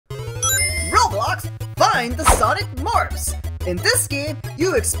Roblox, find the Sonic Morphs. In this game,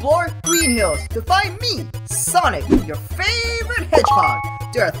 you explore Green Hills to find me, Sonic, your favorite hedgehog.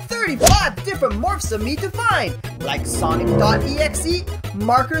 There are 35 different morphs of me to find, like Sonic.EXE,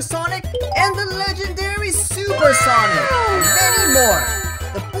 Marker Sonic, and the legendary Super Sonic, and many more.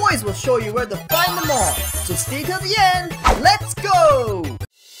 The boys will show you where to find them all, so stay till the end. Let's go!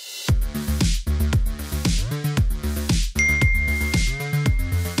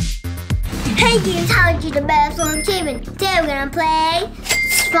 Hey games, how are you? The best one, Kaven. Today we're gonna play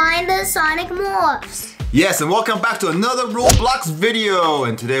Find the Sonic Morphs. Yes, and welcome back to another Roblox video.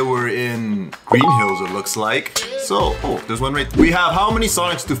 And today we're in Green Hills, it looks like. So, there's one right. We have how many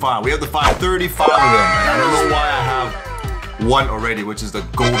Sonics to find? We have to find 35 of them. And I don't know why I have one already, which is the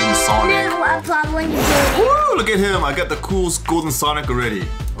Golden Sonic. Woo, look at him. I got the cool Golden Sonic already.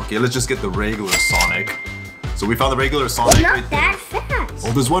 Okay, let's just get the regular Sonic. So we found the regular Sonic right there. Not that fast.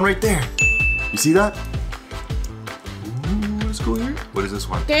 Oh, there's one right there. You see that? Ooh, let's go here. What is this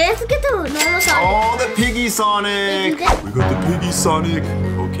one? Okay, let's get the normal Sonic. Oh, the Piggy Sonic. We got the Piggy Sonic.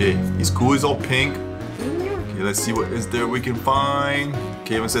 Okay, he's cool. He's all pink. Okay, let's see what is there we can find.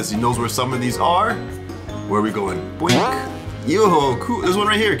 Kaven says he knows where some of these are. Where are we going? Boink. Yo, cool. There's one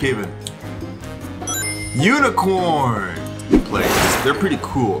right here, Kaven. Unicorn. They're pretty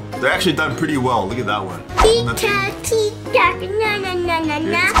cool. They're actually done pretty well. Look at that one.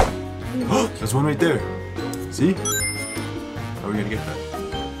 There's one right there. See? How are we gonna get that?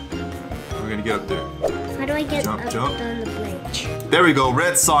 How are we gonna get up there? How do I get jump, up jump. on the bridge? There we go,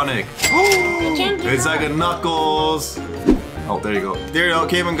 Red Sonic. I can't get It's like a Knuckles. Oh, there you go. There you go,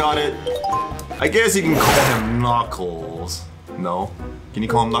 Kaven got it. I guess you can call him Knuckles. No? Can you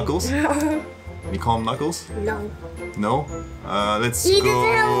call him Knuckles? Can you call him Knuckles? No. No? Let's He go.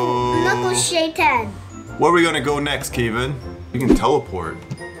 doesn't have knuckle-shaped head. Where are we gonna go next, Kaven? You can teleport.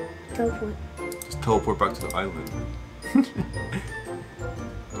 Teleport. Just teleport back to the island.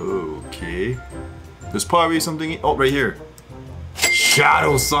 Okay. There's probably something. Oh, right here.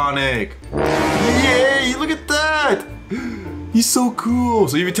 Shadow Sonic. Yay! Look at that. He's so cool.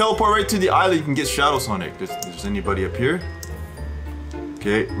 So if you teleport right to the island, you can get Shadow Sonic. There's anybody up here?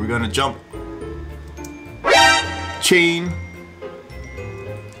 Okay, we're gonna jump. Chain.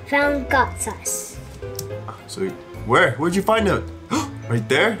 Found Us. So where'd you find it? Right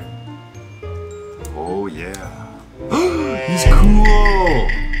there? Oh yeah. He's cool.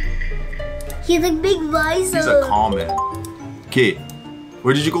 He's a big visor. He's a common. Okay,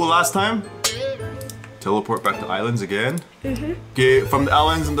 where did you go last time? Teleport back to islands again. Okay, from the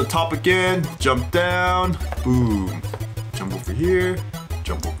islands on the top again. Jump down. Boom. Jump over here.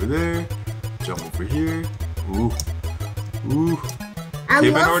 Jump over there. Jump over here. Ooh. Ooh.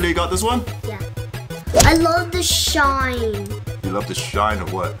 Kaven already got this one? Yeah. I love the shine. You love the shine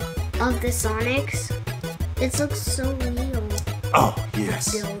of what? Of the Sonics. It looks so real. Oh,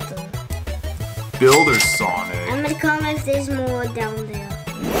 yes. Builder. Builder Sonic. I'm gonna come if there's more down there.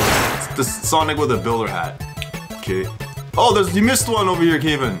 It's the Sonic with a builder hat. Okay. Oh, you missed one over here,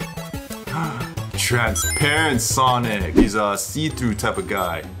 Kaven. Transparent Sonic. He's a see-through type of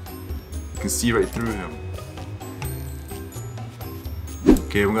guy. You can see right through him.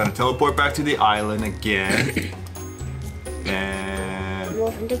 Okay, we're gonna teleport back to the island again. And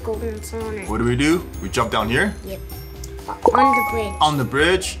Wolf into Golden Sonic. what do? We jump down here? Yep. On the bridge. On the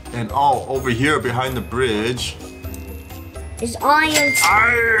bridge. And over here behind the bridge There's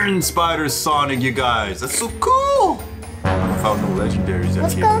Iron Spider Sonic, you guys. That's so cool. I found no legendaries yet.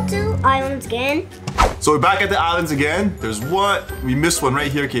 Let's go to Islands again. So we're back at the islands again. There's what? We missed one right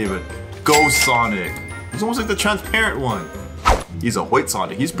here, Kaven. Ghost Sonic. He's almost like the transparent one. He's a white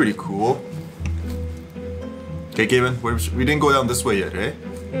Sonic. He's pretty cool. Okay, Kaven, we didn't go down this way yet, eh?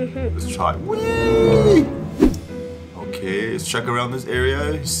 Let's try. Whee! Okay, let's check around this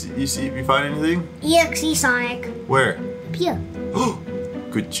area. You see if you find anything? EXE Sonic. Where? Up here.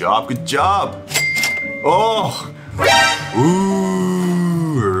 Good job, good job. Oh!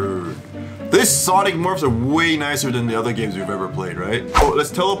 Ooh! This Sonic Morphs are way nicer than the other games we've ever played, right? Oh,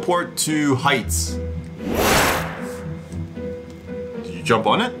 let's teleport to Heights. Did you jump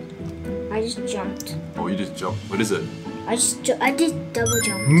on it? I just jumped. Oh, you just jumped. What is it? I did double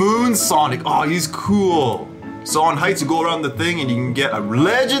jump. Moon Sonic. Oh, he's cool. So on Heights, you go around the thing and you can get a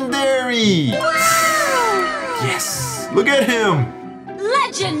legendary. Yes. Look at him.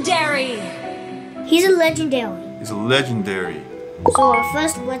 Legendary. He's a legendary. He's a legendary. So our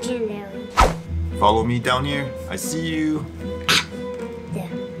first legendary. Follow me down here. I see you. There.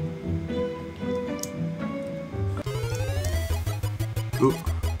 Ooh.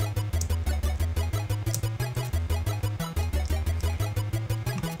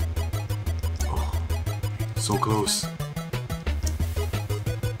 So close.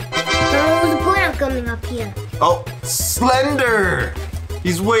 There was a point coming up here. Oh, Slender!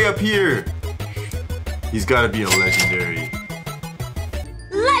 He's way up here. He's gotta be a legendary.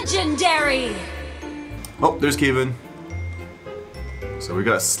 Legendary! Oh, there's Kaven. So we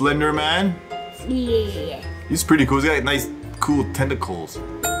got Slender Man. Yeah. He's pretty cool. He's got nice, cool tentacles.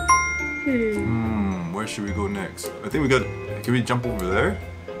 Where should we go next? I think we got. Can we jump over there?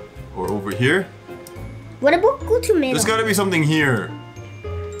 Or over here? What about go to middle? There's gotta be something here.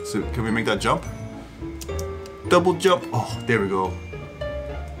 So can we make that jump? Double jump. Oh, there we go.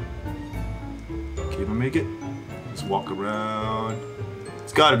 Can we make it? Let's walk around.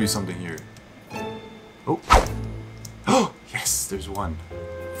 There's gotta be something here. Oh. Oh, yes, there's one.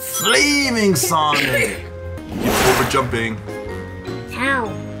 Flaming Sonic! Keep over jumping.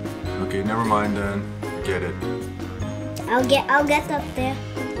 How? Okay, never mind then. Forget it. I'll get up there.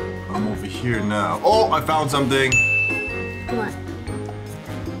 I'm over here now. Oh, I found something. What?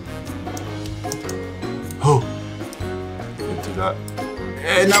 Oh. Into that.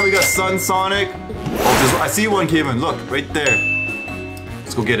 And now we got Sun Sonic. Oh, I see one, Kaven. Look, right there.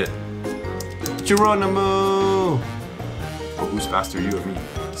 Let's go get it. Geronimo! Oh, who's faster, you or me?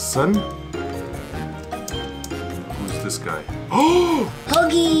 Sun? Who's this guy? Oh!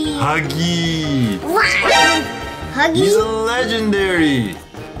 Huggy! Huggy! Wow! Huggy? He's a legendary!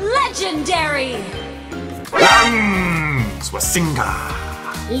 Legendary! Swasinga!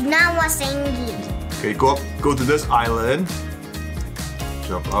 He's not Wasengi. Okay, go to this island.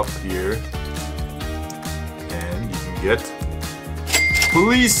 Jump up here. And you can get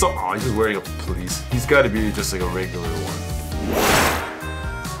police. Oh, he's just wearing a police. He's gotta be just like a regular one.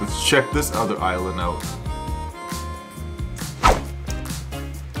 Let's check this other island out.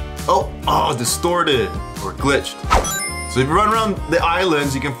 Oh, distorted or glitched. So if you run around the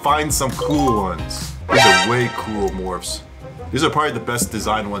islands, you can find some cool ones. These are way cool morphs. These are probably the best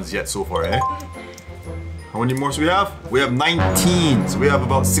designed ones yet so far, eh? How many morphs we have? We have 19, so we have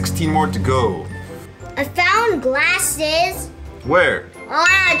about 16 more to go. I found glasses Where? on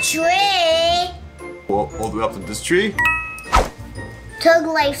a tree. Well, all the way up to this tree. Tug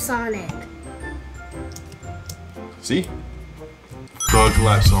Life Sonic. See? Thug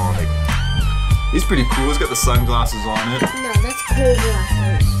Life Sonic. He's pretty cool. He's got the sunglasses on it. No, that's cool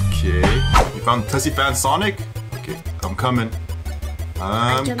glasses. Okay. You found Tussy Fan Sonic? Okay, I'm coming.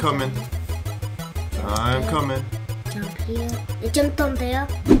 I'm jumped coming. I'm coming. Jump here. I jumped on there.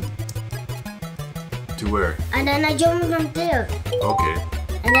 To where? And then I jumped on there. Okay.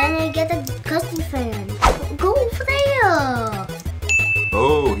 And then I get the custody fan. Go over there.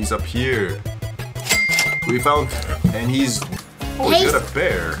 Oh, he's up here. We found, and he's, oh, he's got a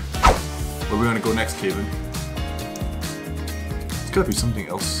bear. Where are we gonna go next, Kaven? There's gotta be something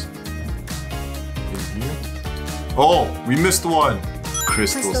else in here. Oh, we missed one.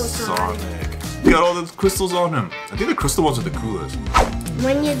 Crystal Sonic. He got all the crystals on him. I think the crystal ones are the coolest.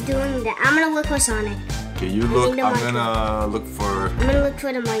 When you're doing that, I'm gonna look for Sonic. Okay, you look. I'm gonna look for. I'm gonna look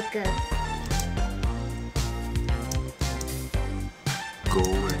for the Micah. Go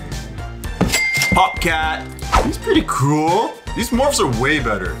away. Popcat. He's pretty cool. These morphs are way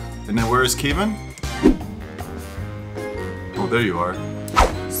better. And then where is Kaven? Oh, there you are.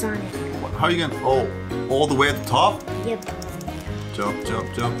 Sonic. How are you gonna? Oh, all the way at the top? Yep. Jump,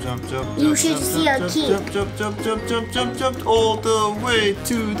 jump, jump, jump, jump. You jump, should jump, see jump, a key. Jump, jump, jump, jump, jump, jump, jump, all the way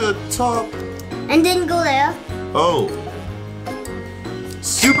to the top. And then go there. Oh.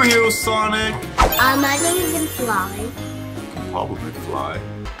 Superhero Sonic. I think you can fly. Can probably fly.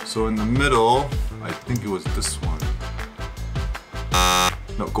 So in the middle, I think it was this one.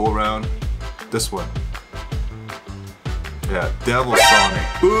 No, go around. This one. Yeah, Devil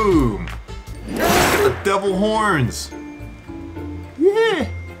Sonic. Boom! Get the devil horns. Yeah.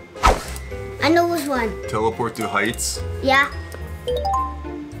 I know which one. Teleport to heights. Yeah.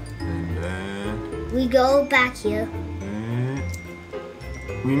 And then We go back here.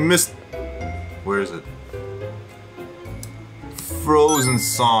 we missed. Where is it? Frozen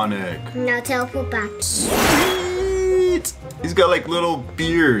Sonic. Now teleport back. Sweet! He's got like little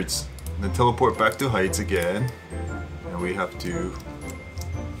beards. And then teleport back to heights again. And we have to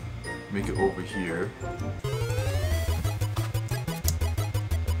make it over here.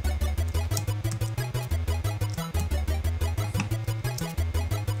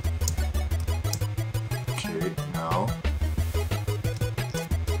 Okay, now.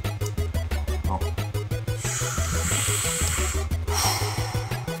 Oh.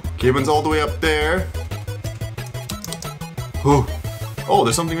 Kaven's all the way up there. Whew. Oh,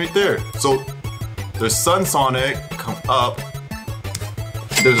 there's something right there. So there's Sun Sonic, come up.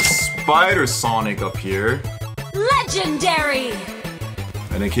 There's a Spider Sonic up here. Legendary!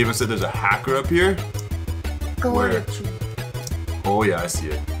 And then Kaven said there's a hacker up here. Go Where? on to. Oh yeah, I see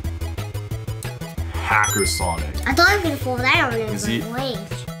it. Hacker Sonic. I thought I was gonna fall down and Is he- wait.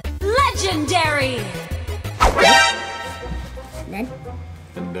 Legendary! Then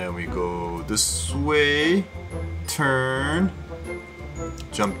And then we go this way. Turn.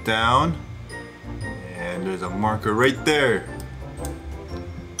 Jump down. And there's a marker right there.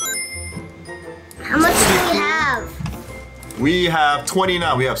 how much do we have? We have 20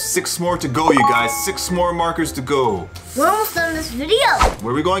 now. We have 6 more to go, you guys. 6 more markers to go. We're almost done this video.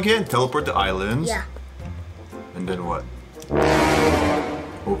 Where are we going again? Teleport to islands. Yeah. And then what?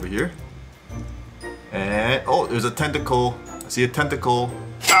 Over here. And oh, there's a tentacle. I see a tentacle.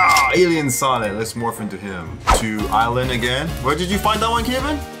 Ah, alien Sonic. Let's morph into him. To island again. Where did you find that one,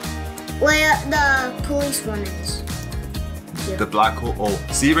 Kaven? Where the police one is. The black hole. Oh,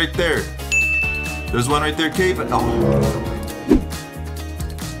 see right there. There's one right there, Kaven. Oh.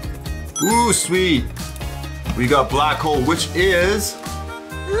 Ooh, sweet. We got black hole, which is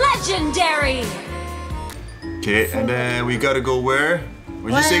Legendary! okay. And then we gotta go where?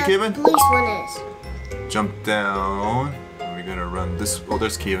 What'd you say, Where Kaven? the police one is. Jump down. And we're gonna run this. Oh,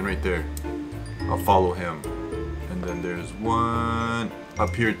 there's Kaven right there. I'll follow him. And then there's one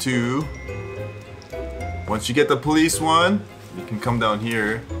up here too. Once you get the police one, you can come down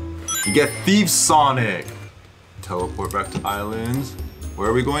here. You get Thief Sonic. Teleport back to islands. Where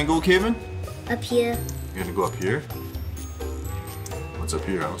are we going, go, Kaven? Up here. You're gonna go up here? What's up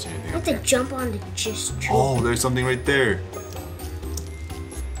here? I don't see anything. I have to jump on the just tree. Oh, there's something right there.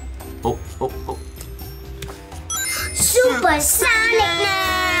 Oh, oh, oh. Super Sonic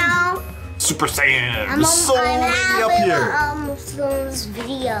now. Super Saiyan! I'm There's so many up happy here! we're almost done this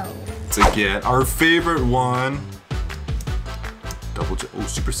video. Let's again, our favorite one. Double check. Oh,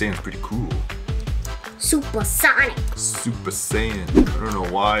 Super Saiyan's pretty cool. Super Sonic. Super Saiyan. I don't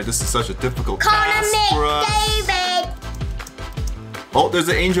know why. This is such a difficult Call him task for us. David. Oh, there's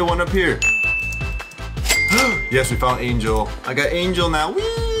an angel one up here. Yes, we found Angel. I got Angel now.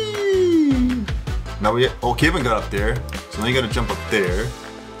 Whee! Now we oh, Kaven got up there. So now you gotta jump up there.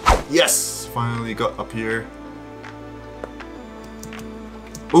 Yes! Finally got up here.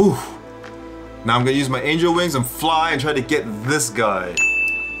 Ooh! Now I'm gonna use my angel wings and fly and try to get this guy,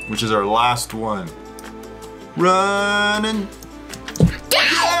 which is our last one. Run and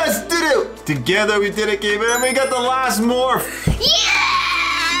yes! Did it! Together we did it, Kaven, and we got the last morph!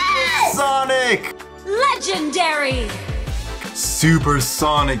 Yes! Sonic! Legendary! Super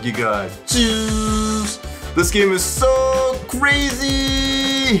Sonic, you guys. Jeez. This game is so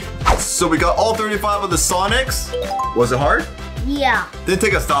crazy! So we got all 35 of the Sonics. Was it hard? Yeah. Didn't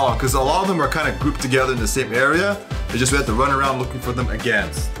take us that long because a lot of them are kind of grouped together in the same area. It's just we had to run around looking for them again.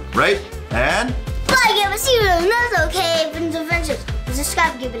 Right? And Bye, guys. See you in another Kaven Adventures.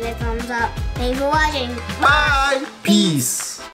 Subscribe, give it a thumbs up. Thanks for watching. bye! Peace!